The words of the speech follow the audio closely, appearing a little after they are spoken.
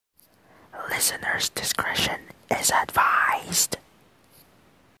Listener's discretion is advised.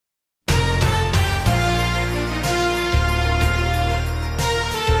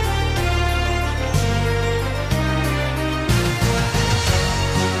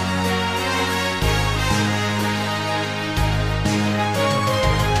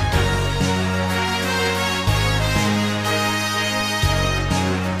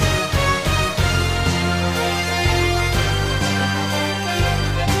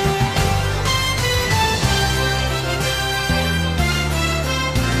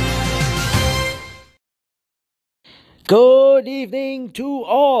 Good evening to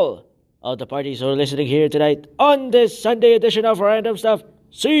all of the parties who are listening here tonight on this Sunday edition of Random Stuff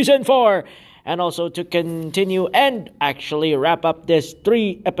Season 4. And also to continue and actually wrap up this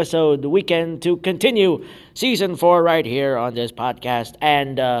 3-episode weekend to continue Season 4 right here on this podcast.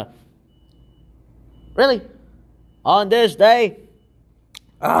 And, really? On this day?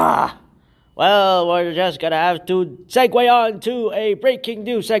 Well, we're just gonna have to segue on to a breaking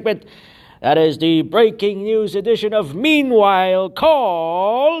news segment. That is the breaking news edition of Meanwhile,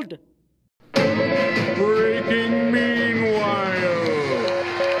 called Breaking Meanwhile.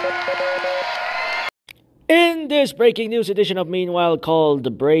 In this breaking news edition of Meanwhile,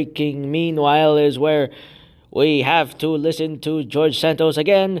 called Breaking Meanwhile, is where we have to listen to George Santos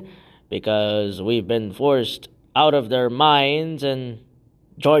again because we've been forced out of their minds and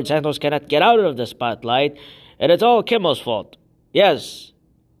George Santos cannot get out of the spotlight, and it's all Kimmel's fault. Yes.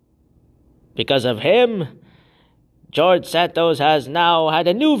 Because of him, George Santos has now had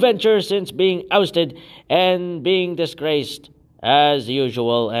a new venture since being ousted and being disgraced as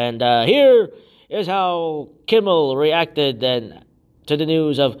usual. And here is how Kimmel reacted to the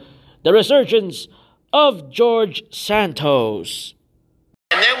news of the resurgence of George Santos.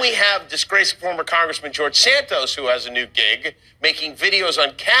 And then we have disgraced former Congressman George Santos, who has a new gig, making videos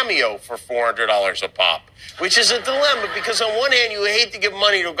on Cameo for $400 a pop, which is a dilemma because on one hand, you hate to give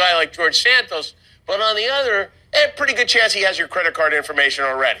money to a guy like George Santos, but on the other, pretty good chance he has your credit card information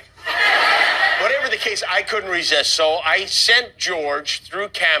already. Whatever the case, I couldn't resist, so I sent George through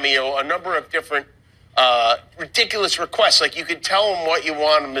Cameo a number of different ridiculous requests, like you could tell him what you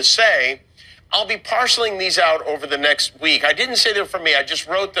want him to say. I'll be parceling these out over the next week. I didn't say them for me. I just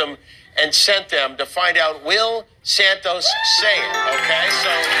wrote them and sent them to find out, will Santos say it? Okay, so...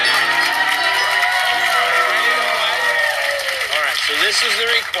 All right, so this is the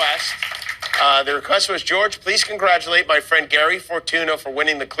request. The request was, George, please congratulate my friend Gary Fortuna for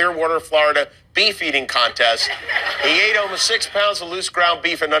winning the Clearwater, Florida beef eating contest. He ate almost 6 pounds of loose ground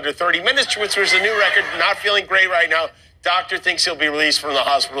beef in under 30 minutes, which was a new record. Not feeling great right now. Doctor thinks he'll be released from the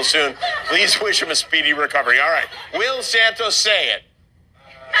hospital soon. Please wish him a speedy recovery. All right. Will Santos say it?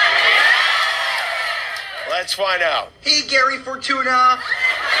 Let's find out. Hey, Gary Fortuna.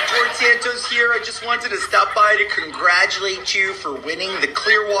 George Santos here. I just wanted to stop by to congratulate you for winning the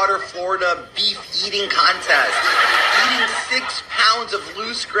Clearwater, Florida beef eating contest. Eating 6 pounds of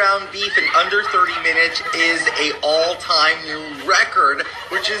loose ground beef in under 30 minutes is a all-time new record,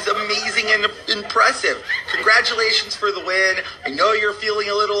 which is amazing and impressive. Congratulations for the win. I know you're feeling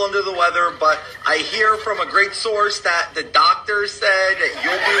a little under the weather, but I hear from a great source that the doctor said that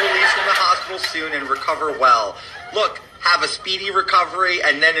you'll be released from the hospital soon and recover well. Look, have a speedy recovery,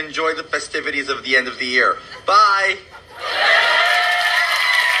 and then enjoy the festivities of the end of the year. Bye. Pretty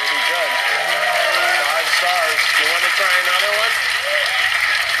good. 5 stars. You want to try another one?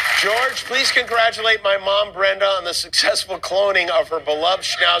 George, please congratulate my mom, Brenda, on the successful cloning of her beloved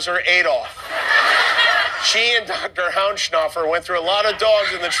Schnauzer, Adolf. She and Dr. Houndschnaufer went through a lot of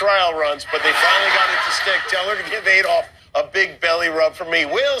dogs in the trial runs, but they finally got it to stick. Tell her to give Adolf a big belly rub from me.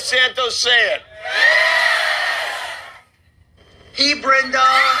 Will Santos say it? Hey, Brenda. I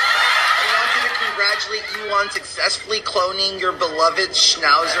wanted to congratulate you on successfully cloning your beloved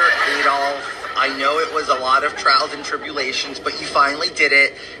Schnauzer, Adolf. I know it was a lot of trials and tribulations, but you finally did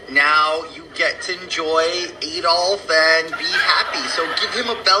it. Now you get to enjoy Adolf and be happy. So give him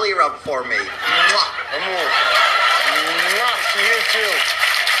a belly rub for me. Mwah. Mwah. To you too.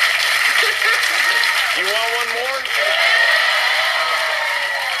 You want one more?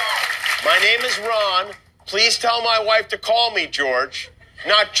 My name is Ron. Please tell my wife to call me George.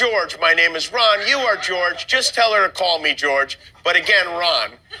 Not George, my name is Ron. You are George. Just tell her to call me George. But again,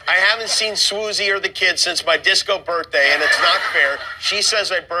 Ron, I haven't seen Swoozie or the kids since my disco birthday, and it's not fair. She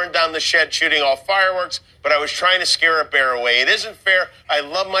says I burned down the shed shooting off fireworks, but I was trying to scare a bear away. It isn't fair. I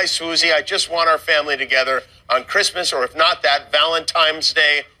love my Swoozie. I just want our family together on Christmas, or if not that, Valentine's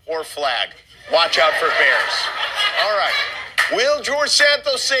Day or Flag. Watch out for bears. All right. Will George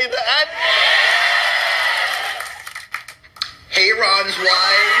Santos say that? Hey, Ron's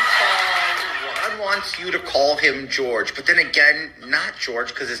wife. wants you to call him George, but then again, not George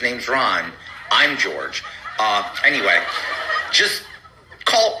because his name's Ron. I'm George. Anyway, just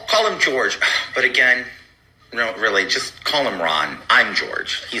call him George. But again, no, really, just call him Ron. I'm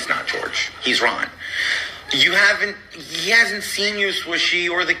George. He's not George. He's Ron. He hasn't seen you, Swishy,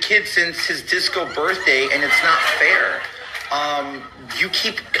 or the kid since his disco birthday, and it's not fair. You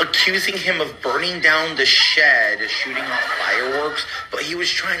keep accusing him of burning down the shed, shooting off fireworks, but he was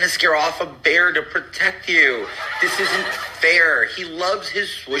trying to scare off a bear to protect you. This isn't fair. He loves his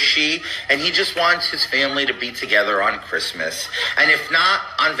Swishy, and he just wants his family to be together on Christmas. And if not,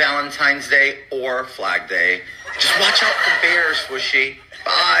 on Valentine's Day or Flag Day. Just watch out for bears, Swishy.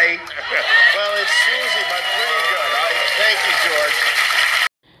 Bye. Well, it's Susie, but pretty good. Thank you, George.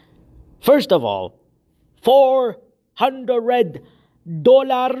 First of all, $400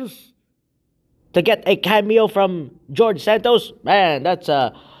 to get a cameo from George Santos. Man, that's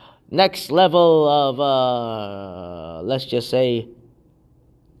a next level of, let's just say,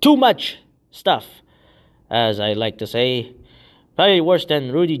 too much stuff, as I like to say. Probably worse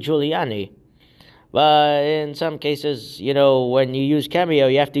than Rudy Giuliani. But in some cases, when you use cameo,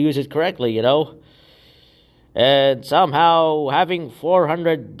 you have to use it correctly, And somehow having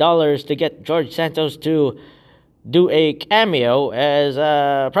 $400 to get George Santos to do a cameo is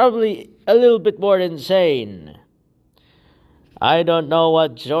probably a little bit more insane. I don't know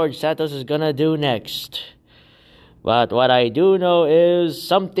what George Santos is gonna do next. But what I do know is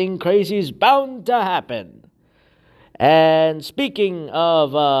something crazy is bound to happen. And speaking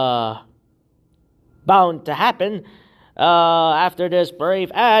of bound to happen, after this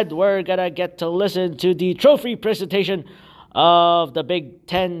brave ad, we're gonna get to listen to the trophy presentation of the Big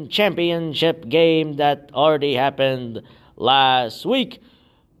Ten championship game that already happened last week,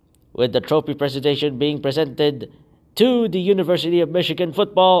 with the trophy presentation being presented to the University of Michigan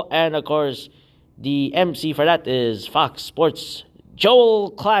football, and of course the MC for that is Fox Sports'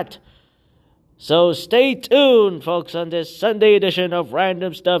 Joel Klatt. So stay tuned, folks, on this Sunday edition of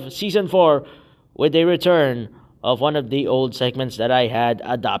Random Stuff Season 4 with a return of one of the old segments that I had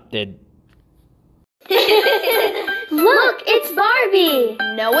adopted. Look, it's Barbie!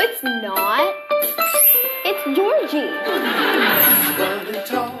 No, it's not. It's Georgie. Standing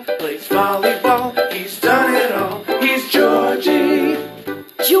tall, plays volleyball. He's done it all. He's Georgie.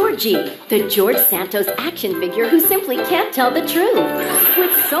 Georgie, the George Santos action figure who simply can't tell the truth.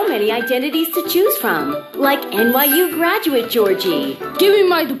 With so many identities to choose from, like NYU graduate Georgie. Give me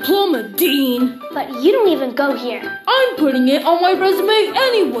my diploma, Dean. But you don't even go here. I'm putting it on my resume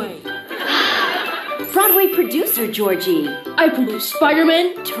anyway. Broadway producer Georgie. I produced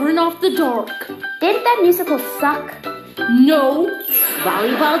Spider-Man Turn Off the Dark. Didn't that musical suck? No.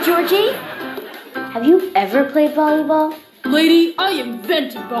 Volleyball Georgie. Have you ever played volleyball? Lady, I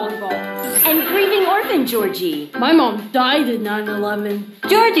invented volleyball. And grieving orphan Georgie. My mom died in 9/11.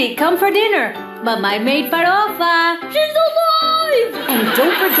 Georgie, come for dinner. Mama made farofa. She's alive! And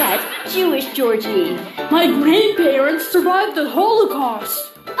don't forget Jewish Georgie. My grandparents survived the Holocaust.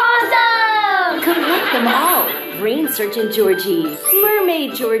 Awesome! Collect them all. Brain surgeon Georgie,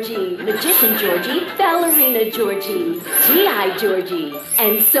 mermaid Georgie, magician Georgie, ballerina Georgie, GI Georgie,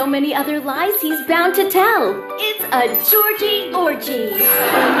 and so many other lies he's bound to tell. It's a Georgie orgy.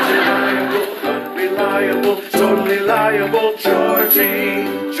 Unreliable, totally liable, Georgie.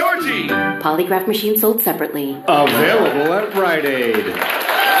 Georgie. Polygraph machine sold separately. Available at Rite Aid.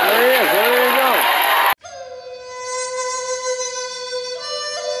 There you go.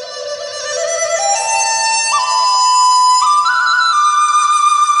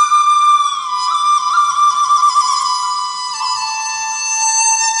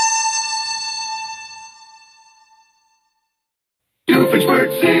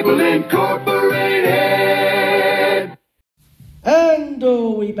 Incorporated. And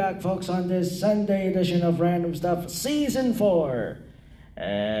we back, folks, on this Sunday edition of Random Stuff Season 4.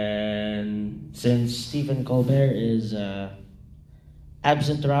 And since Stephen Colbert is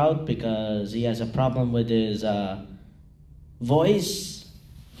absent throughout because he has a problem with his voice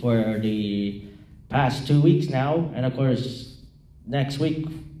for the past 2 weeks now, and of course next week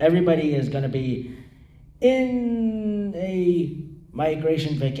everybody is going to be in a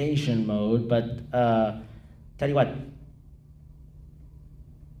migration vacation mode, but tell you what,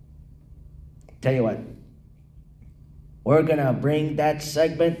 we're gonna bring that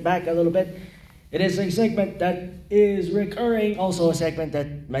segment back a little bit. It is a segment that is recurring, also a segment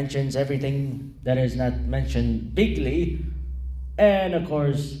that mentions everything that is not mentioned bigly, and of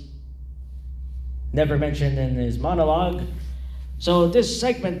course never mentioned in his monologue. So this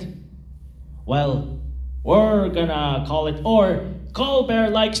segment, well, we're gonna call it, or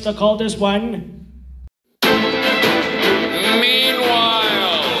Colbert likes to call this one,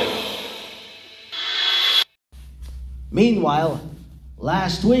 Meanwhile,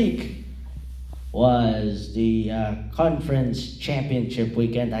 last week was the conference championship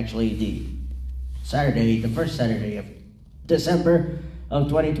weekend. Actually, the first Saturday of December of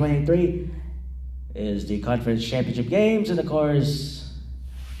 2023 is the conference championship games, and of course,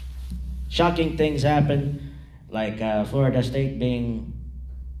 shocking things happen, like Florida State being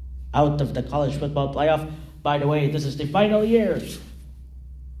out of the college football playoff. By the way, this is the final year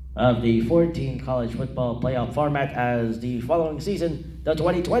of the 14 college football playoff format, as the following season, the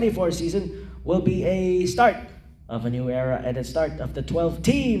 2024 season, will be a start of a new era and a start of the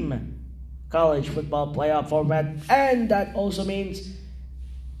 12-team college football playoff format. And that also means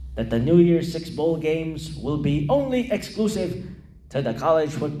that the New Year's 6 bowl games will be only exclusive to the college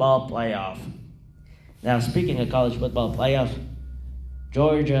football playoff. Now, speaking of college football playoff,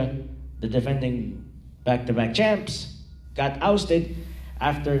 Georgia, the defending back-to-back champs, got ousted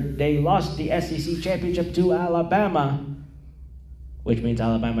after they lost the SEC championship to Alabama, which means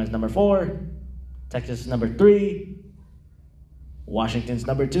Alabama is number 4, Texas is number 3, Washington's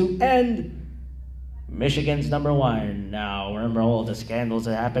number 2, and Michigan's number 1. Now, remember all the scandals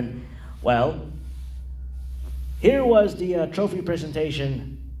that happened? Well, here was the trophy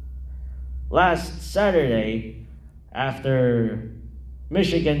presentation last Saturday after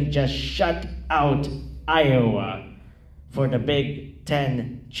Michigan just shut out Iowa for the Big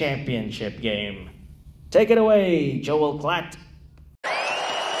Ten championship game. Take it away, Joel Klatt.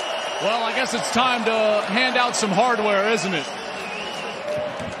 Well, I guess it's time to hand out some hardware, isn't it?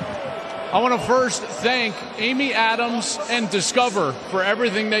 I want to first thank Amy Adams and Discover for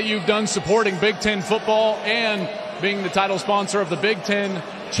everything that you've done supporting Big Ten football and being the title sponsor of the Big Ten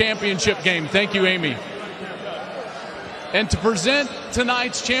championship game. Thank you, Amy. And to present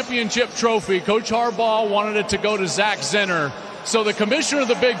tonight's championship trophy, Coach Harbaugh wanted it to go to Zach Zenner. So the commissioner of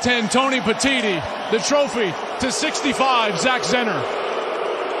the Big Ten, Tony Petitti, the trophy to 65, Zach Zenner.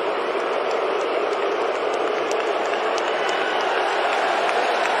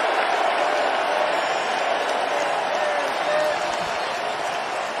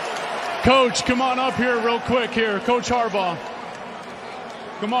 Coach, come on up here real quick here. Coach Harbaugh,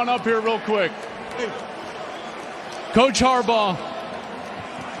 come on up here real quick. Coach Harbaugh,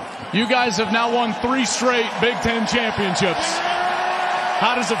 you guys have now won 3 straight Big Ten championships.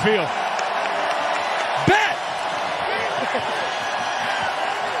 How does it feel? Bet!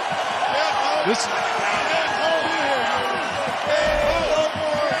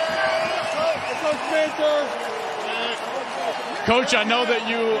 Coach, I know that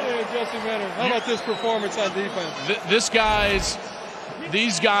you... How about this performance on defense?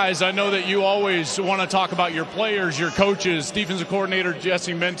 These guys, I know that you always want to talk about your players, your coaches, defensive coordinator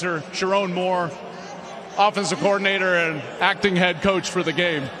Jesse Minter, Sharon Moore, offensive coordinator and acting head coach for the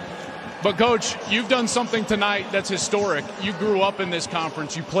game. But, Coach, you've done something tonight that's historic. You grew up in this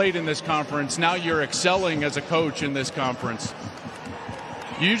conference. You played in this conference. Now you're excelling as a coach in this conference.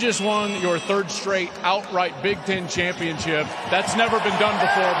 You just won your 3rd straight outright Big Ten championship. That's never been done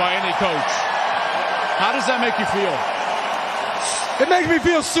before by any coach. How does that make you feel? It makes me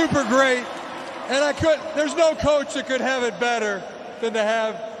feel super great, and there's no coach that could have it better than to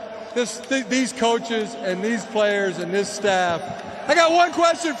have these coaches and these players and this staff. I got one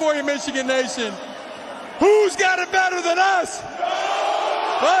question for you, Michigan Nation. Who's got it better than us?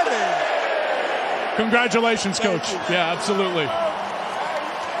 Buddy. Congratulations, Coach. Yeah, absolutely.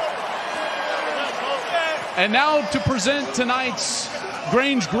 And now to present tonight's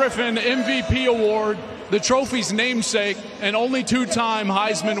Grange Griffin MVP Award, the trophy's namesake and only 2-time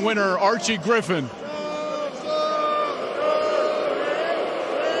Heisman winner, Archie Griffin.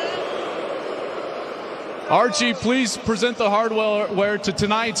 Archie, please present the hardware to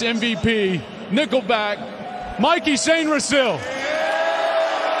tonight's MVP, Nickelback, Mikey Sainrissil.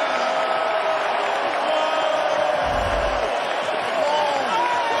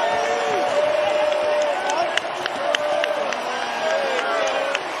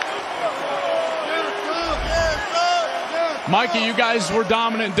 Mikey, you guys were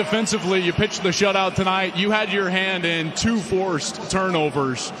dominant defensively. You pitched the shutout tonight. You had your hand in 2 forced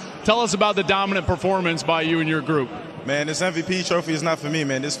turnovers. Tell us about the dominant performance by you and your group. Man, this MVP trophy is not for me,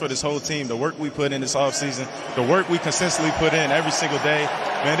 man. This is for this whole team. The work we put in this offseason, the work we consistently put in every single day.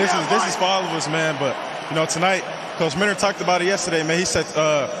 Man, this is for all of us, man. But, tonight, Coach Minter talked about it yesterday, man. He said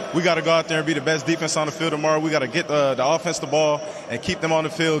we got to go out there and be the best defense on the field tomorrow. We got to get the offense the ball and keep them on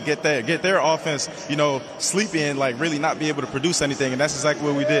the field, get their offense, sleepy and, really not be able to produce anything. And that's exactly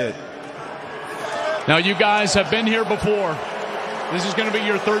what we did. Now, you guys have been here before. This is going to be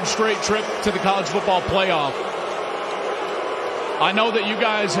your 3rd straight trip to the college football playoff. I know that you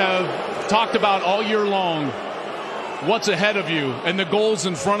guys have talked about all year long what's ahead of you and the goals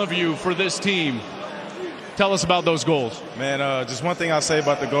in front of you for this team. Tell us about those goals. Man, just one thing I'll say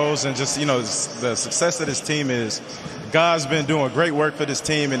about the goals and just, the success of this team is God's been doing great work for this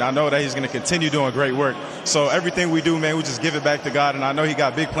team, and I know that he's going to continue doing great work. So everything we do, man, we just give it back to God, and I know he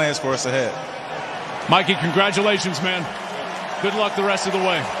got big plans for us ahead. Mikey, congratulations, man. Good luck the rest of the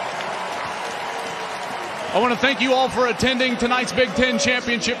way. I want to thank you all for attending tonight's Big Ten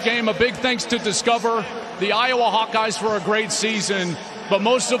Championship game. A big thanks to Discover, the Iowa Hawkeyes for a great season, but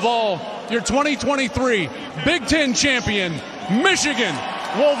most of all, your 2023 Big Ten champion, Michigan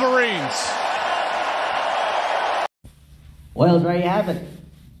Wolverines. Well, there you have it.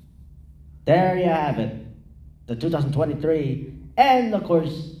 There you have it. The 2023 and, of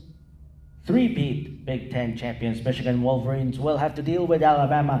course, three-peat Big Ten champions, Michigan Wolverines, will have to deal with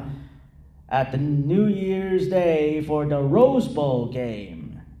Alabama at the New Year's Day for the Rose Bowl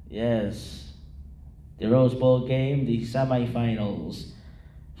game. Yes, the Rose Bowl game, the semifinals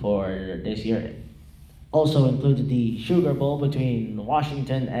for this year. Also included the Sugar Bowl between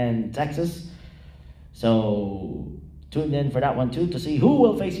Washington and Texas. So tune in for that one too to see who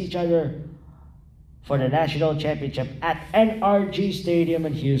will face each other for the national championship at NRG Stadium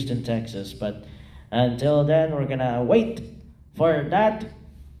in Houston, Texas. But until then, we're gonna wait for that.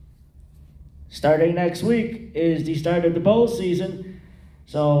 Starting next week is the start of the bowl season,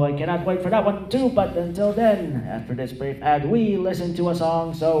 so I cannot wait for that one too. But until then, after this brief ad, we listen to a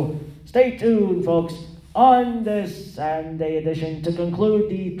song. So stay tuned, folks, on this Sunday edition to conclude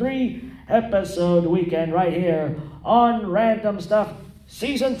the 3-episode weekend right here on Random Stuff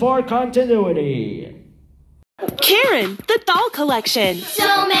Season 4 Continuity. Karen, the doll collection.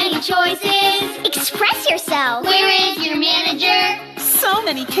 So many choices. Express yourself. Where is your manager? So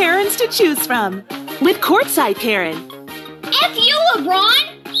many Karens to choose from. With Courtside Karen. F you,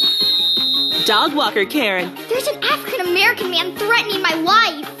 LeBron! Dog Walker Karen. There's an African-American man threatening my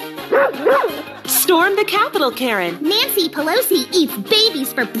life. Storm the Capitol Karen. Nancy Pelosi eats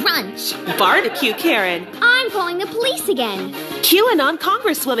babies for brunch. Barbecue Karen. I'm calling the police again. QAnon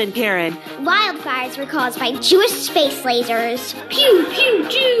Congresswoman Karen. Wildfires were caused by Jewish space lasers. Pew, pew,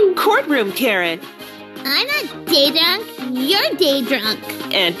 pew. Courtroom Karen. I'm not day drunk, you're day drunk.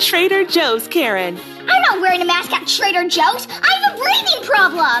 And Trader Joe's Karen. I'm not wearing a mask at Trader Joe's. I have a breathing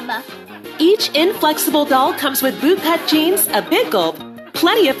problem. Each inflexible doll comes with bootcut jeans, a big gulp,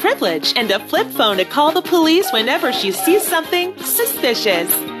 plenty of privilege, and a flip phone to call the police whenever she sees something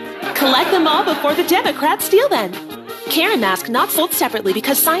suspicious. Collect them all before the Democrats steal them. Karen mask not sold separately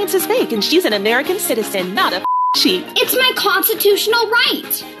because science is fake and she's an American citizen, not a cheat. It's my constitutional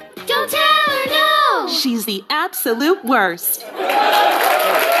right. Don't tell her no! She's the absolute worst.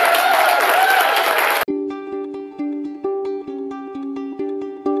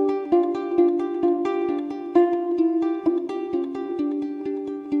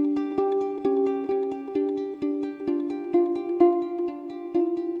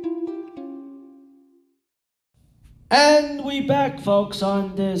 And we back, folks,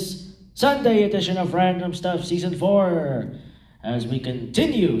 on this Sunday edition of Random Stuff Season 4. As we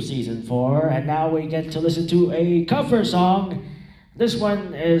continue Season 4, and now we get to listen to a cover song. This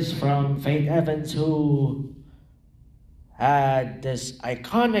one is from Faith Evans, who had this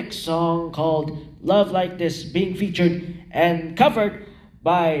iconic song called Love Like This being featured and covered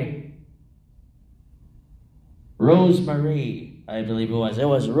by Rosemary, I believe it was. It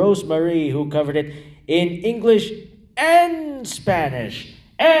was Rosemary who covered it in English and Spanish.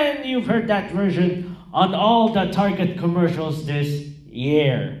 And you've heard that version on all the Target commercials this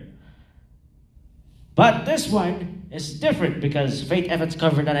year. But this one is different because Faith Evans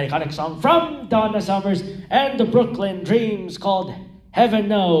covered an iconic song from Donna Summers and the Brooklyn Dreams called Heaven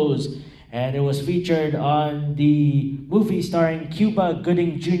Knows. And it was featured on the movie starring Cuba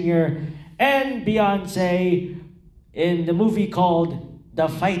Gooding Jr. and Beyonce in the movie called The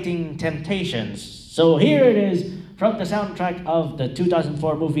Fighting Temptations. So here it is from the soundtrack of the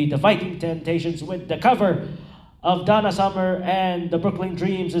 2004 movie The Fighting Temptations with the cover of Donna Summer and the Brooklyn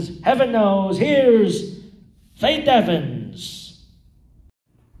Dreams is Heaven Knows. Here's Faith Evans.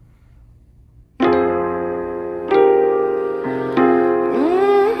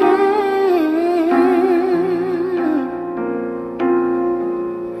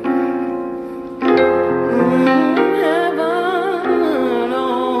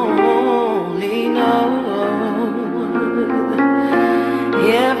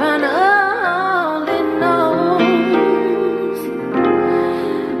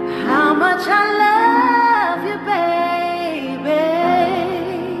 How much I love you, babe.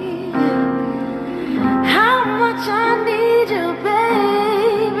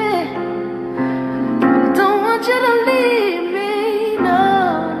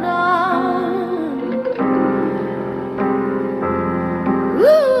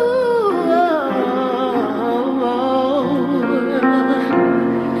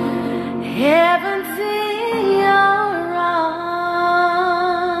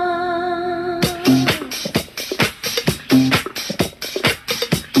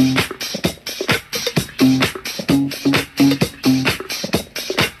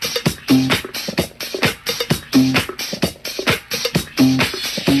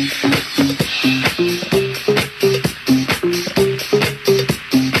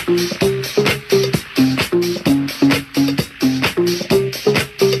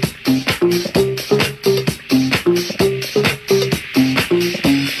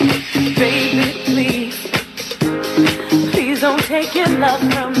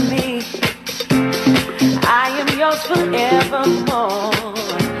 me. I am yours forevermore,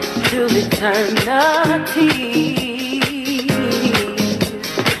 till eternity.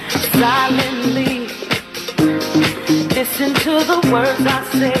 Silently listen to the words I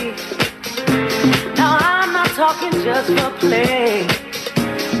say. Now I'm not talking just for play.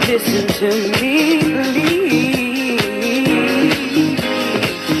 Listen to me, please.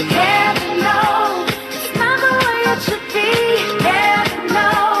 Heaven knows it's not the way it should be. Heaven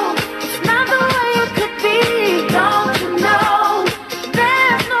knows it's not the way it could be. Don't you know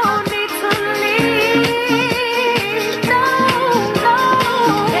there's no need to leave? No, no.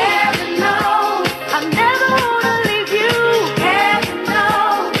 Heaven knows I never wanna leave you. Heaven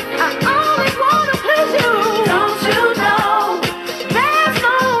knows I always wanna please you. Don't you know there's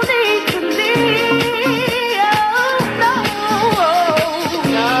no need to leave? No,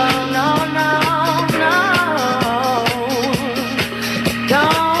 no, no, no, no.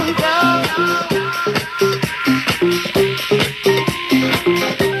 Don't go.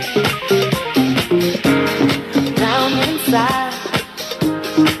 Down inside,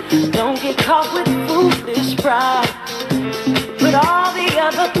 don't get caught with foolish pride. Put all the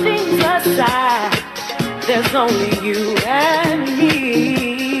other things aside. There's only you and me.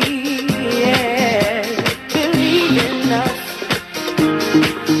 Yeah. Believe in us.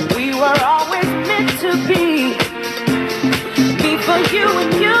 We were always meant to be. Me for you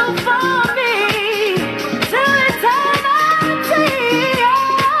and you for me. Till eternity.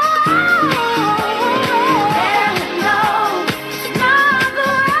 Heaven knows it's not the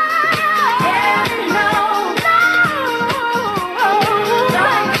way. Heaven knows.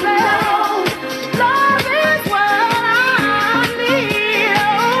 Don't you know love is what I need?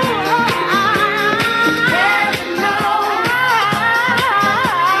 Heaven knows.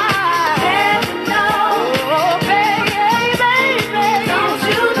 Heaven knows. Oh, baby, baby. Don't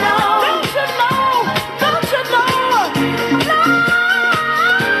you know? Don't you know? Don't you know? Love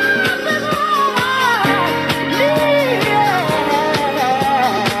is what I need.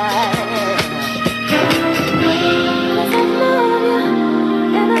 Yes, I love you,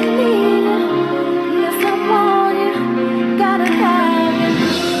 and I need you. Yes, I want you, gotta have you.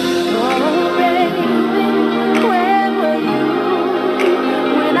 Oh, baby, where were you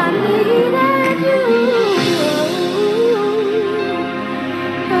when I needed you?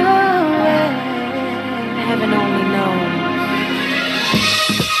 Oh, heaven only knows.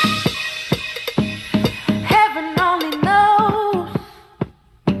 Heaven only knows.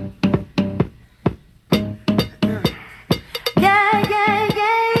 Yeah, yeah,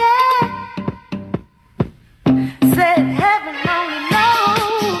 yeah, yeah. Said heaven only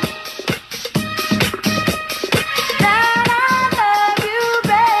knows that I love you,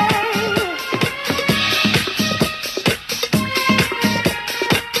 babe.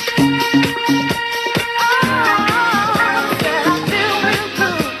 Said I feel real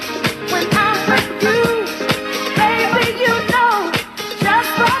good when I'm with you. Baby, you know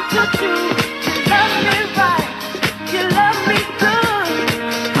just what to do. You love me right, you love me good.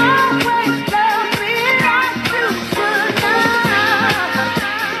 Always love me like you should now.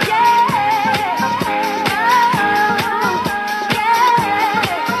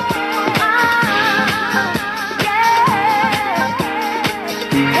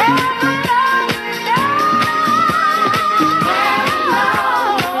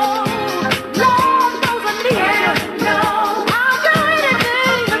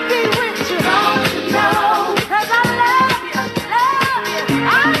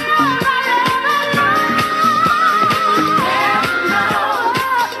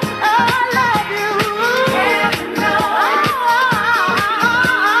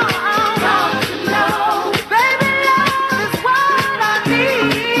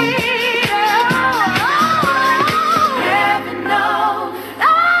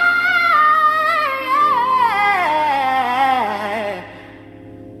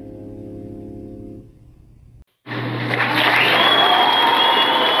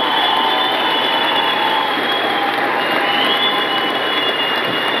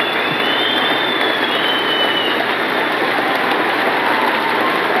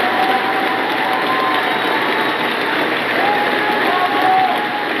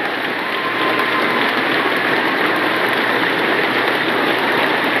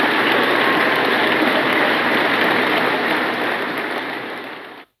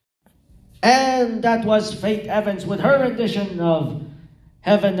 And that was Faith Evans with her rendition of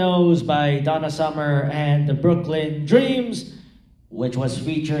Heaven Knows by Donna Summer and the Brooklyn Dreams, which was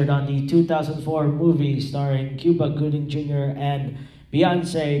featured on the 2004 movie starring Cuba Gooding Jr. and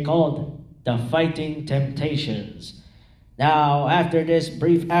Beyonce called The Fighting Temptations. Now, after this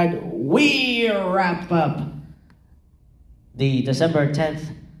brief ad, we wrap up the December 10th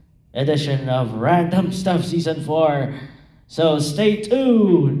edition of Random Stuff Season 4. So stay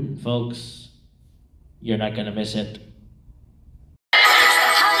tuned, folks. You're not gonna miss it.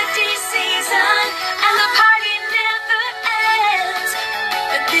 Holiday season and the party never ends.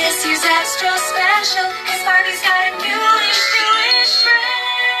 But this year's extra special, his party's got a newish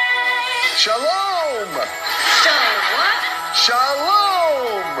friend. Shalom! Shalom what?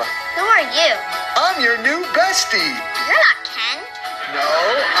 Shalom! Who are you? I'm your new bestie. You're not Ken. No,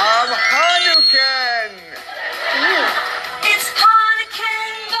 I'm Hanukkah. It's Hanukkah,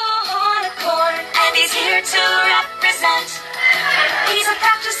 the Hanukkah, and he's here to represent. He's a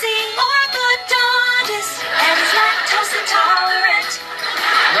practicing orthodontist, and he's lactose intolerant.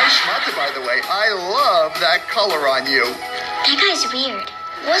 Nice schmata, by the way. I love that color on you. That guy's weird.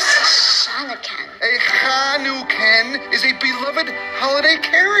 What's Hanukkah? A Hanukkah is a beloved holiday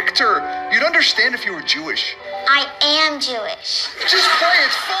character. You'd understand if you were Jewish. I am Jewish. Just play,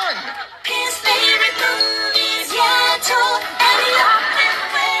 it's fun. His favorite movie's Yentl, and he often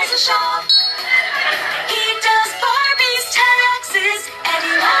wears a shawl. He does Barbie's taxes, and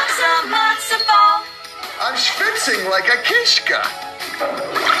he loves a matzo ball. I'm schwitzing like a kishka.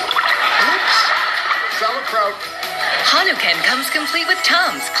 Oops. Sauerkraut. Hanukkah comes complete with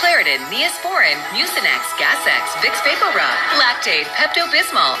Tums, Claritin, Neosporin, Mucinex, Gas-X, Vicks VapoRub, Lactate,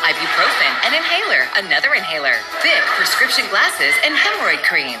 Pepto-Bismol, Ibuprofen, an inhaler, another inhaler, Vic, prescription glasses, and hemorrhoid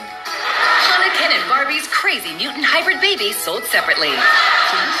cream. Hanukkah and Barbie's crazy mutant hybrid baby sold separately.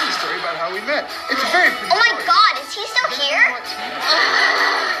 So this is a story about how we met. It's very pretty. Oh my God, is he still here?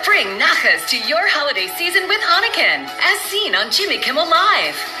 Bring nachas to your holiday season with Hanukkah, as seen on Jimmy Kimmel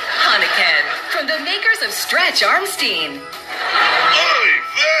Live. Hanukkah, from the makers of Stretch Armstein. Oy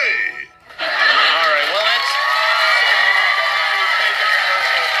vey! All right, well, that's...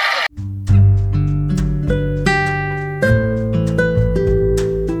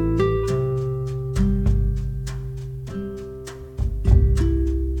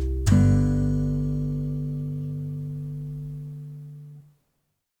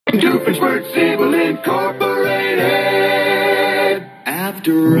 Doofenshmirtz Evil Incorporated.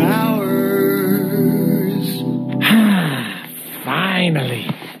 After hours. Finally,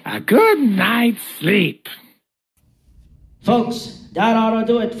 a good night's sleep. Folks, that ought to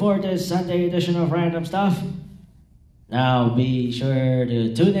do it for this Sunday edition of Random Stuff. Now be sure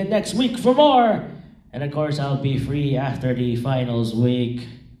to tune in next week for more. And of course, I'll be free after the finals week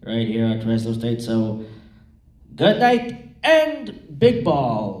right here at Fresno State. So, good night and big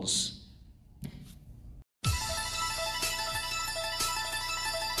balls.